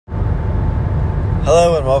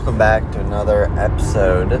Hello and welcome back to another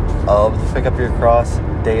episode of the Pick Up Your Cross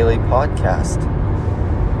Daily Podcast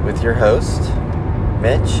with your host,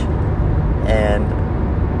 Mitch,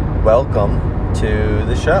 and welcome to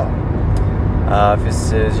the show. If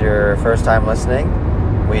this is your first time listening,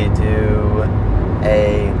 we do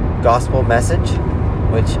a gospel message,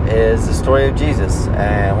 which is the story of Jesus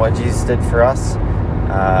and what Jesus did for us,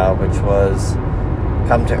 which was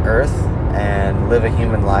come to earth and live a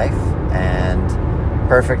human life, and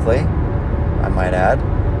perfectly, I might add,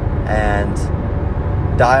 and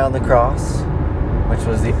die on the cross, which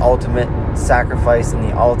was the ultimate sacrifice and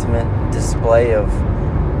the ultimate display of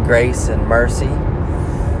grace and mercy.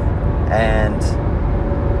 And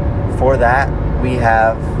for that, we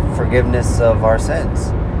have forgiveness of our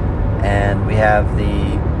sins, and we have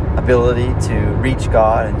the ability to reach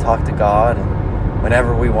God and talk to God and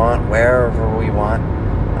whenever we want, wherever we want,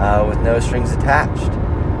 with no strings attached.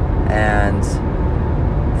 And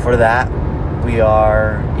for that, we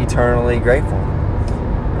are eternally grateful.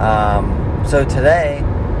 So today,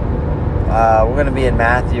 we're going to be in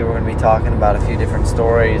Matthew. We're going to be talking about a few different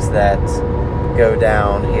stories that go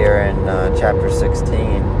down here in chapter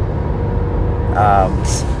 16.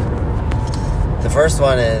 The first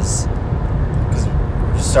one is, because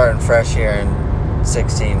we're starting fresh here in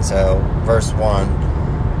 16, so verse 1.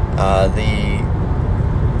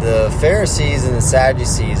 The Pharisees and the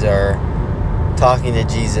Sadducees are talking to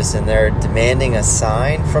Jesus, and they're demanding a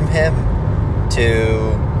sign from him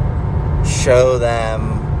to show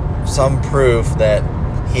them some proof that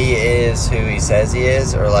he is who he says he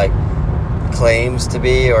is, or like claims to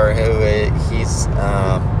be, or who he's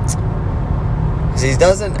because he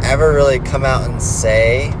doesn't ever really come out and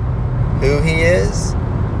say who he is,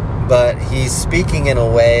 but he's speaking in a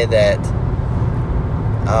way that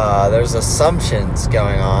there's assumptions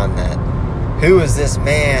going on that who is this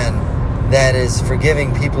man that is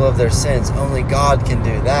forgiving people of their sins? Only God can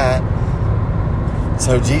do that.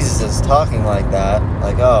 So Jesus is talking like that,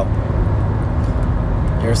 like, oh,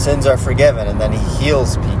 your sins are forgiven, and then he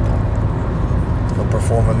heals people. He'll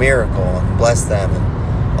perform a miracle and bless them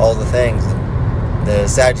and all the things. And the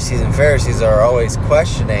Sadducees and Pharisees are always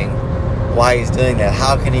questioning why he's doing that.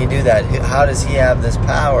 How can he do that? How does he have this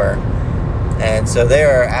power? And so they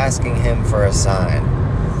are asking him for a sign.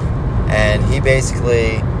 And he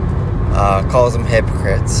basically calls them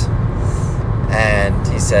hypocrites, and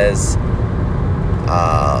he says,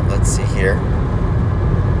 let's see here,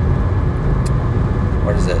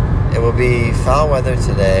 what is it? It will be foul weather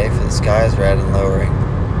today, for the sky is red and lowering.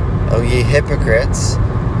 O ye hypocrites,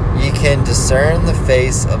 ye can discern the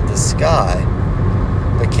face of the sky,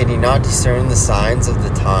 but can ye not discern the signs of the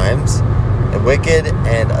times? A wicked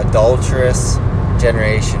and adulterous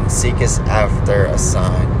generation seeketh after a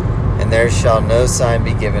sign, and there shall no sign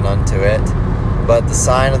be given unto it, but the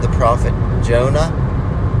sign of the prophet Jonah.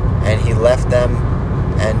 And he left them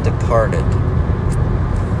and departed.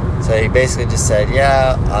 So he basically just said,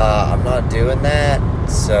 I'm not doing that,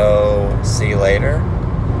 so see you later.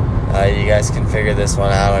 You guys can figure this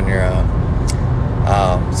one out on your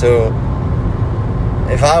own. So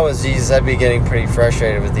if I was Jesus, I'd be getting pretty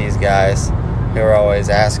frustrated with these guys who are always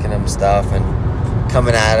asking him stuff and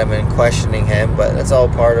coming at him and questioning him, but it's all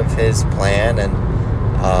part of his plan and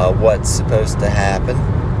what's supposed to happen.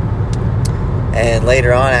 And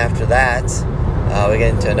later on after that, we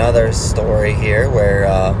get into another story here where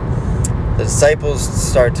the disciples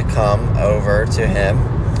start to come over to him,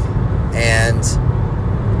 and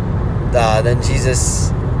then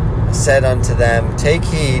Jesus said unto them, take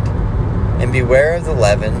heed and beware of the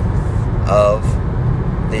leaven of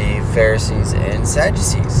the Pharisees and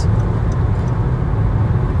Sadducees.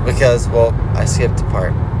 Because, well, I skipped a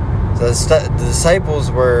part. So the disciples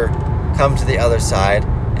were come to the other side,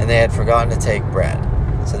 and they had forgotten to take bread.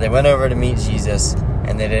 So they went over to meet Jesus,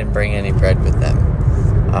 and they didn't bring any bread with them.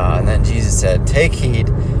 And then Jesus said, take heed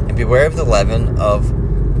and beware of the leaven of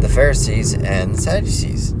the Pharisees and the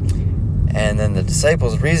Sadducees. And then the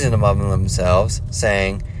disciples reasoned among themselves,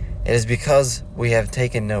 saying, it is because we have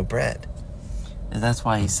taken no bread. And that's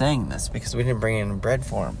why he's saying this, because we didn't bring any bread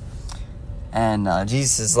for him. And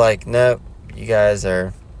Jesus is like, nope, you guys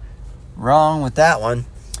are wrong with that one.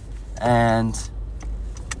 And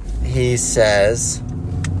he says,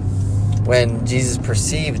 when Jesus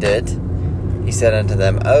perceived it, he said unto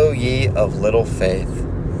them, O ye of little faith,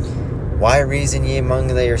 why reason ye among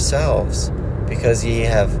yourselves, because ye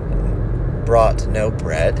have brought no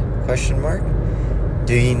bread? ?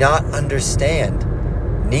 Do ye not understand,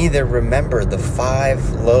 neither remember the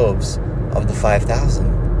 5 loaves of the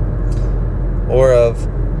 5,000? Or of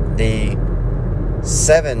the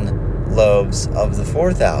 7 loaves of the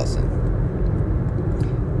 4,000?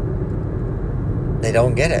 they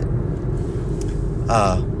don't get it.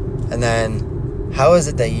 And then, how is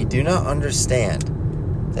it that ye do not understand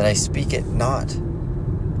that I speak it not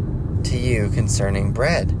to you concerning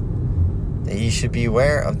bread, that ye should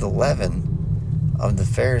beware of the leaven of the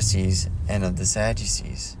Pharisees and of the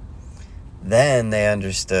Sadducees? Then they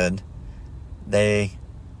understood that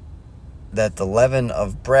the leaven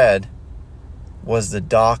of bread was the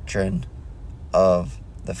doctrine of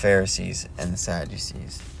the Pharisees and the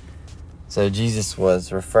Sadducees. So Jesus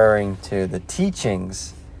was referring to the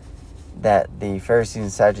teachings that the Pharisees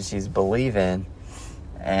and Sadducees believe in,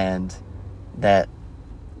 and that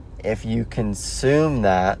if you consume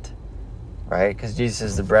that, right, because Jesus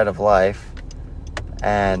is the bread of life,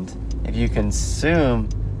 and if you consume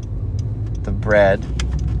the bread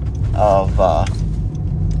of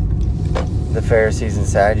the Pharisees and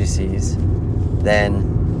Sadducees, then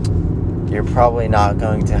you're probably not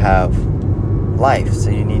going to have life. So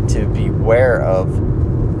you need to beware of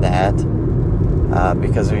that,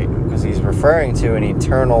 because he's referring to an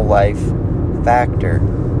eternal life factor.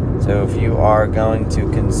 So if you are going to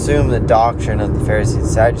consume the doctrine of the Pharisees and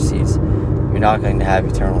Sadducees, you're not going to have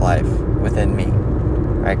eternal life within me,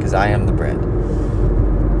 right? Because I am the bread.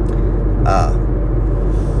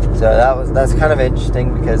 So that's kind of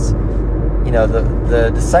interesting, because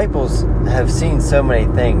the disciples have seen so many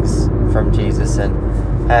things from Jesus and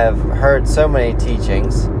have heard so many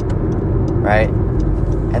teachings, right?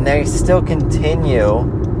 And they still continue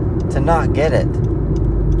to not get it.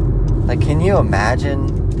 Like, can you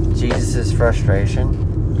imagine Jesus'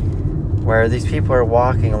 frustration? Where these people are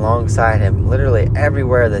walking alongside him literally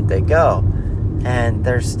everywhere that they go, and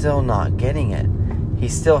they're still not getting it.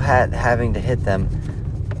 He's still having to hit them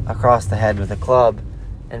across the head with a club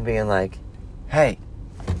and being like, hey,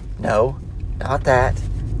 no, not that,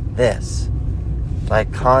 this.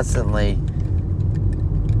 Like, constantly,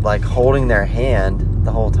 like, holding their hand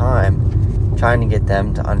the whole time, trying to get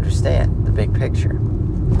them to understand the big picture.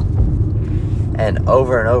 And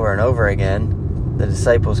over and over and over again, the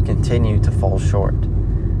disciples continue to fall short.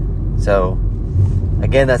 So,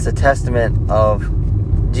 again, that's a testament of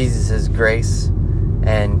Jesus' grace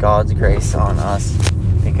and God's grace on us,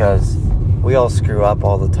 because we all screw up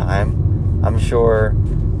all the time. I'm sure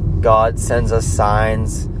God sends us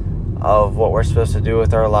signs of what we're supposed to do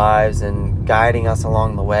with our lives and guiding us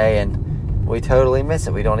along the way, and we totally miss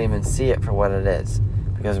it. We don't even see it for what it is,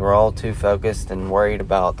 because we're all too focused and worried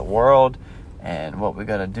about the world and what we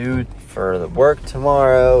got to do for the work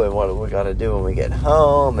tomorrow, and what we got to do when we get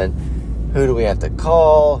home, and who do we have to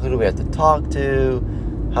call, who do we have to talk to,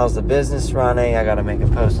 how's the business running, I got to make a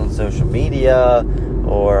post on social media,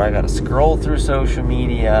 or I got to scroll through social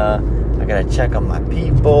media, I got to check on my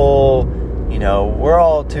people. We're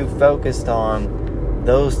all too focused on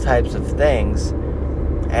those types of things,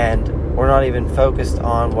 and we're not even focused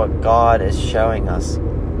on what God is showing us.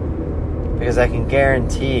 Because I can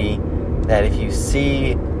guarantee that if you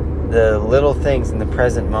see the little things in the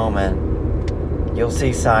present moment, you'll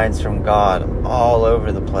see signs from God all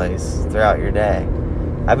over the place throughout your day.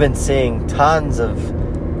 I've been seeing tons of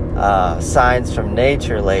signs from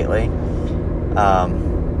nature lately,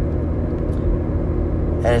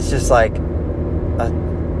 and it's just like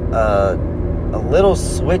a little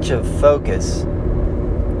switch of focus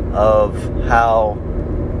of how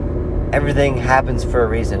everything happens for a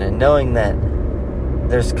reason, and knowing that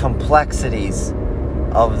there's complexities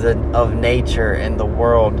of nature and the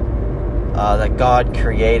world that God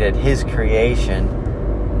created, His creation,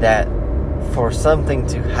 that for something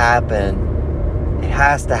to happen, it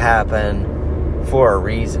has to happen for a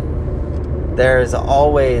reason. There is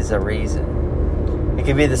always a reason. It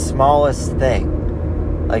could be the smallest thing.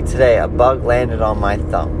 Like today, a bug landed on my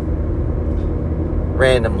thumb.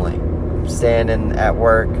 Randomly. I'm standing at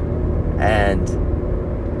work and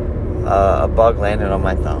a bug landed on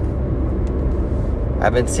my thumb.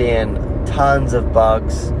 I've been seeing tons of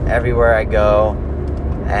bugs everywhere I go,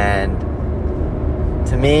 and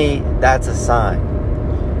to me, that's a sign.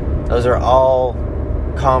 Those are all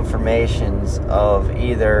confirmations of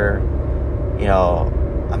either,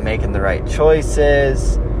 I'm making the right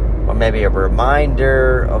choices, or maybe a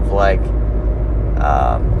reminder of like,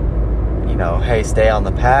 hey, stay on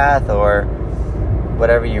the path, or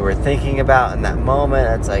whatever you were thinking about in that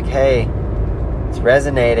moment. It's like, hey, it's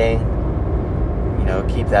resonating,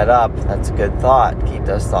 keep that up. That's a good thought. Keep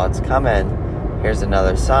those thoughts coming. Here's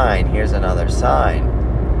another sign. Here's another sign.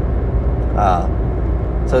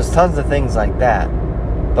 So there's tons of things like that.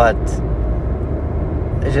 But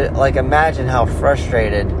it's just, like, imagine how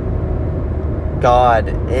frustrated God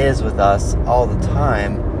is with us all the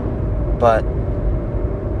time, but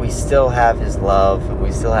we still have His love and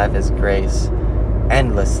we still have His grace,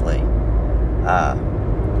 endlessly.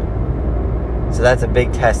 So that's a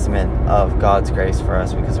big testament of God's grace for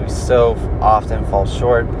us, because we so often fall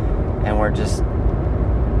short and we're just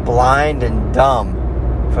blind and dumb,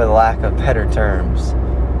 for the lack of better terms.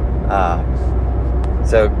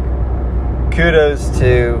 So kudos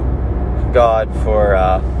to God for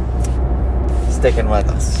sticking with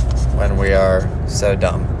us when we are so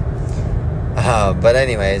dumb. But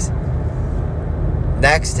anyways,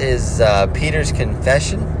 next is Peter's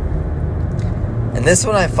confession. And this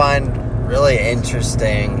one I find really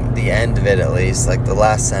interesting, the end of it at least, like the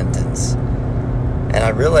last sentence. And I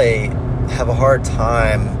really have a hard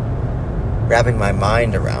time wrapping my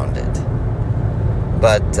mind around it.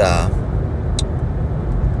 But,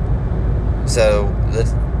 so the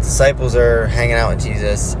disciples are hanging out with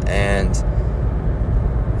Jesus, and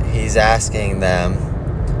he's asking them,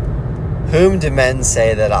 "Whom do men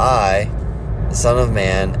say that I, the Son of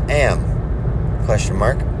Man, am?" Question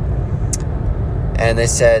mark. And they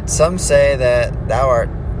said, "Some say that thou art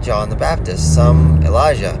John the Baptist, some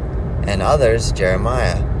Elijah, and others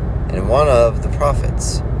Jeremiah, and one of the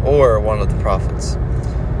prophets."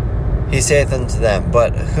 He saith unto them,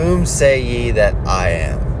 "But whom say ye that I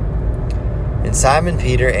am?" And Simon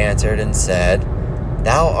Peter answered and said,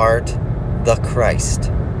 "Thou art the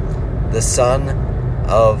Christ, the Son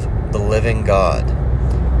of the living God."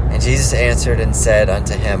 And Jesus answered and said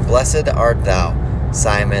unto him, "Blessed art thou,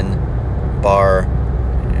 Simon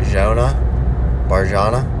Bar-Jonah,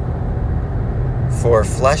 for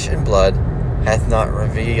flesh and blood hath not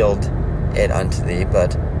revealed it unto thee,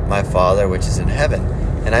 but my Father which is in heaven.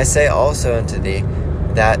 And I say also unto thee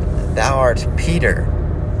that thou art Peter,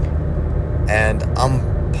 and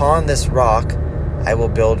upon this rock I will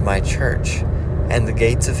build my church, and the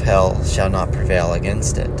gates of hell shall not prevail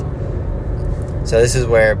against it." So this is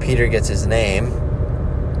where Peter gets his name,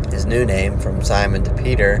 his new name, from Simon to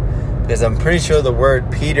Peter, because I'm pretty sure the word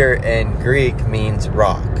Peter in Greek means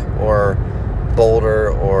rock, or boulder,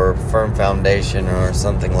 or firm foundation, or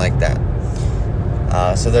something like that.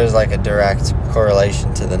 So there's like a direct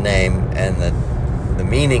correlation to the name and the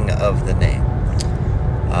meaning of the name.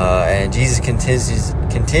 And Jesus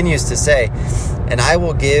continues to say, "And I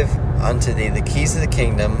will give unto thee the keys of the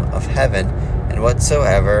kingdom of heaven, and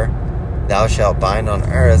whatsoever thou shalt bind on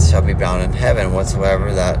earth shall be bound in heaven,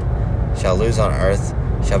 whatsoever thou shalt loose on earth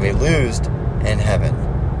shall be loosed in heaven."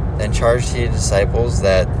 Then charged he the disciples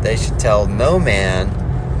that they should tell no man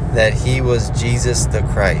that he was Jesus the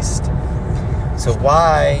Christ. So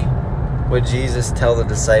why would Jesus tell the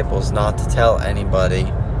disciples not to tell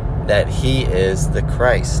anybody that he is the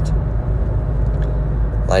Christ?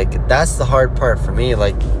 Like, that's the hard part for me.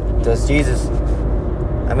 Like, does Jesus...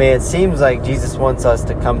 I mean, it seems like Jesus wants us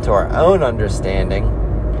to come to our own understanding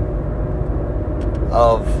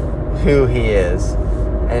of who he is,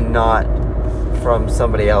 and not from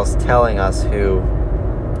somebody else telling us who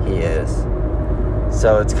he is.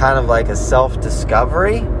 So it's kind of like a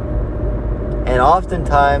self-discovery. And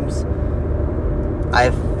oftentimes,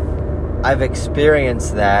 I've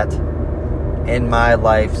experienced that in my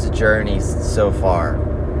life's journey so far.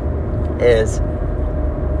 There's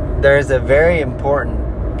a very important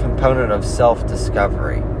component of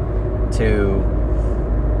self-discovery to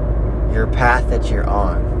your path that you're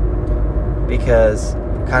on. Because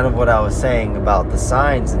kind of what I was saying about the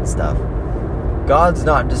signs and stuff, God's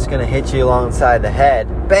not just going to hit you alongside the head,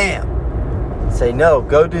 bam, say, "No,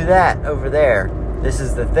 go do that over there. This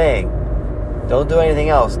is the thing. Don't do anything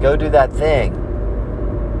else. Go do that thing."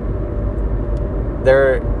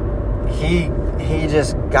 He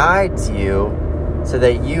just guides you so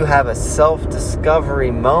that you have a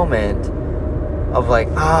self-discovery moment of like,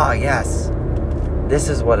 yes, this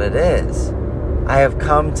is what it is. I have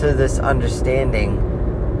come to this understanding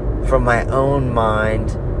from my own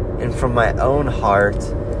mind and from my own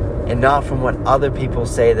heart, and not from what other people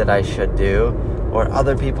say that I should do, or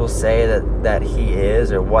other people say that he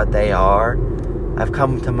is, or what they are. I've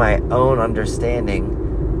come to my own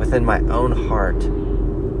understanding within my own heart.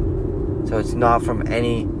 So it's not from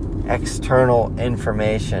any external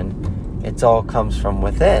information. It all comes from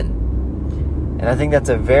within. And I think that's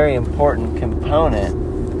a very important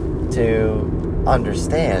component to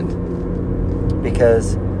understand.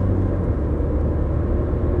 Because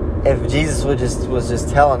if Jesus was just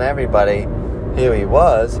telling everybody who he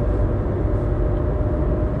was,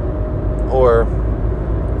 or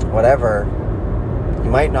whatever,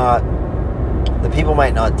 the people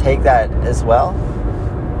might not take that as well,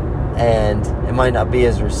 and it might not be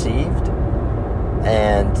as received,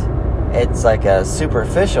 and it's like a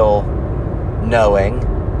superficial knowing,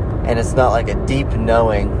 and it's not like a deep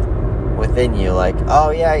knowing within you. Like,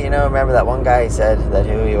 oh yeah, remember that one guy said that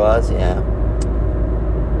who he was? Yeah.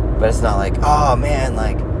 But it's not like, oh man,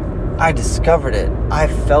 like, I discovered it. I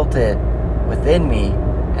felt it within me,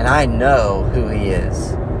 and I know who he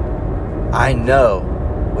is. I know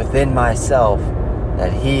within myself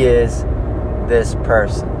that he is this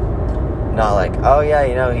person. Not like, oh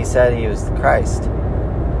yeah, he said he was the Christ.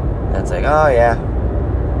 And it's like, oh yeah.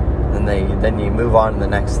 And then you move on to the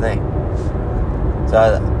next thing.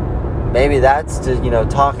 So maybe that's just,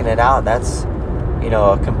 talking it out. That's,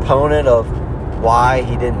 a component of why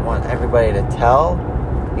he didn't want everybody to tell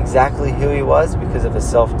exactly who he was, because of a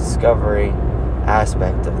self-discovery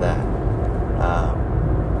aspect of that.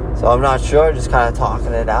 So I'm not sure, just kind of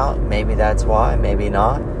talking it out. Maybe that's why, maybe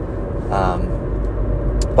not.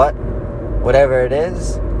 But whatever it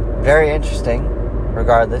is, very interesting,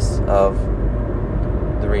 regardless of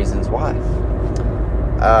the reasons why.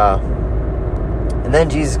 And then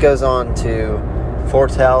Jesus goes on to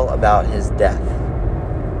foretell about his death.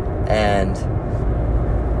 And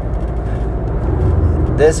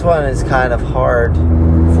this one is kind of hard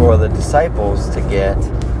for the disciples to get,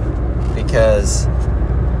 because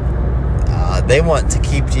they want to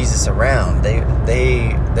keep Jesus around.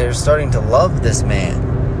 They're starting to love this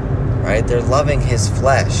man, right? They're loving his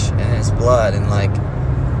flesh and his blood, and like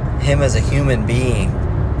him as a human being.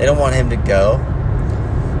 They don't want him to go.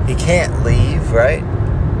 He can't leave, right?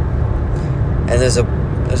 And there's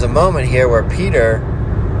a moment here where Peter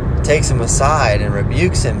takes him aside and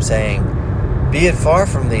rebukes him, saying, "Be it far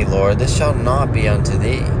from thee, Lord, this shall not be unto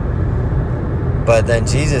thee." But then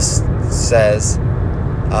Jesus says,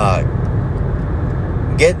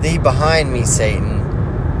 "Get thee behind me, Satan.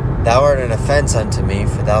 Thou art an offense unto me,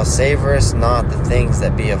 for thou savorest not the things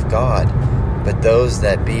that be of God, but those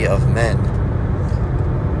that be of men."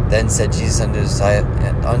 Then said Jesus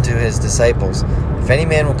unto his disciples, "If any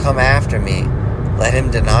man will come after me, let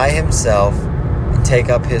him deny himself, and take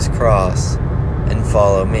up his cross, and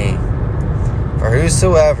follow me. For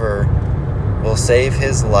whosoever will save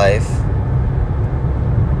his life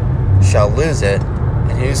shall lose it,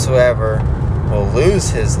 and whosoever will lose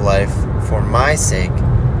his life for my sake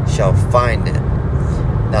shall find it."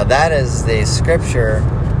 Now that is the scripture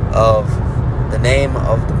of the name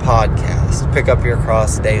of the podcast, Pick Up Your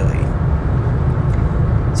Cross Daily.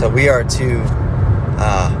 So we are to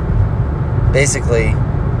basically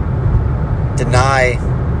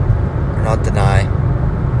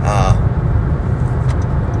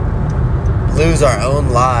lose our own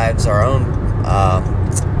lives, our own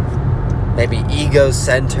maybe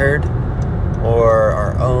ego-centered, or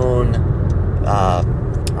our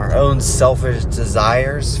own selfish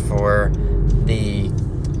desires for the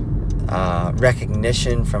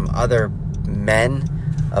recognition from other men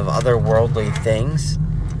of other worldly things.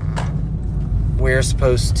 We're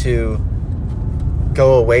supposed to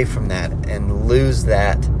go away from that and lose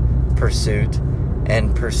that pursuit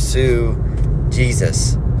and pursue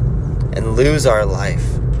Jesus and lose our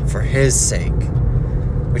life for his sake,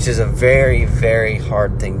 which is a very, very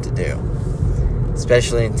hard thing to do,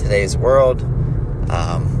 especially in today's world.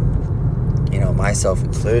 Myself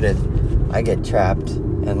included, I get trapped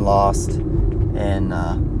and lost in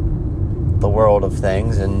the world of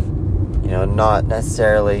things, and not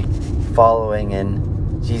necessarily following in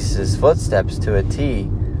Jesus' footsteps to a T.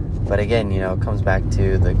 But again, it comes back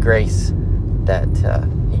to the grace that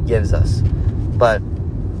he gives us. But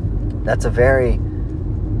that's a very,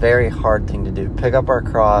 very hard thing to do. Pick up our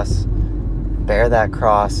cross, bear that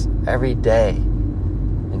cross every day,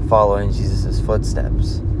 and follow in Jesus'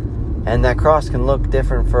 footsteps. And that cross can look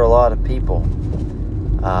different for a lot of people.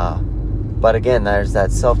 But again, there's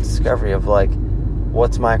that self-discovery of like,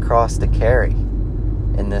 what's my cross to carry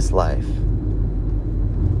in this life?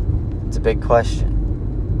 It's a big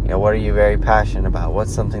question. What are you very passionate about?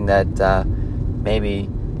 What's something that maybe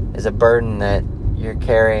is a burden that you're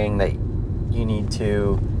carrying that you need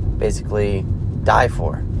to basically die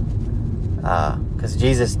for? Because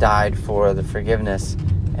Jesus died for the forgiveness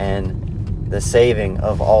and the saving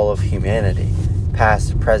of all of humanity,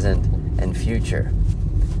 past, present, and future.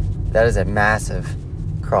 That is a massive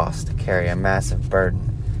cross to carry, a massive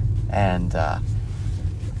burden. And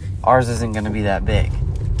ours isn't going to be that big.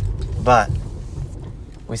 But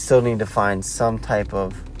we still need to find some type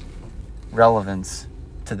of relevance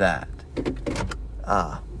to that.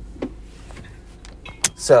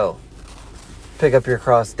 So, pick up your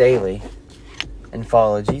cross daily and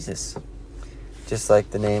follow Jesus. Just like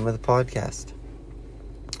the name of the podcast.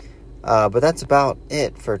 But that's about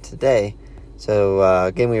it for today. So,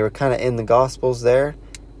 again, we were kind of in the Gospels there.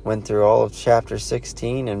 Went through all of chapter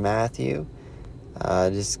 16 in Matthew.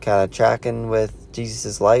 Just kind of tracking with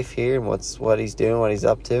Jesus' life here and what he's doing, what he's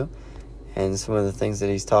up to, and some of the things that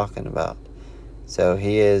he's talking about. So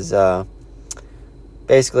he is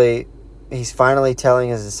basically, he's finally telling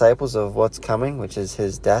his disciples of what's coming, which is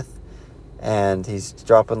his death, and he's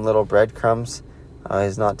dropping little breadcrumbs.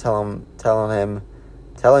 He's not telling them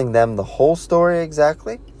the whole story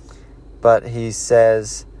exactly, but he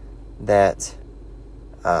says that,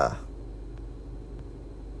 what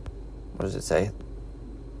does it say?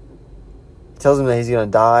 He tells them that he's going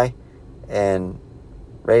to die and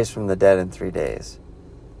raise from the dead in 3 days.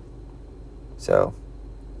 So,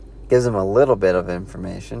 gives them a little bit of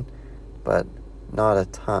information, but not a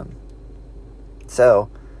ton.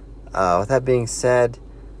 So, with that being said,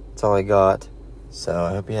 that's all I got. So,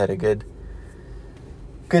 I hope you had a good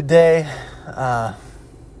day.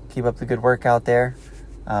 Keep up the good work out there.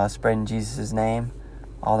 Spreading Jesus' name.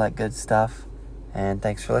 All that good stuff. And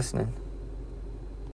thanks for listening.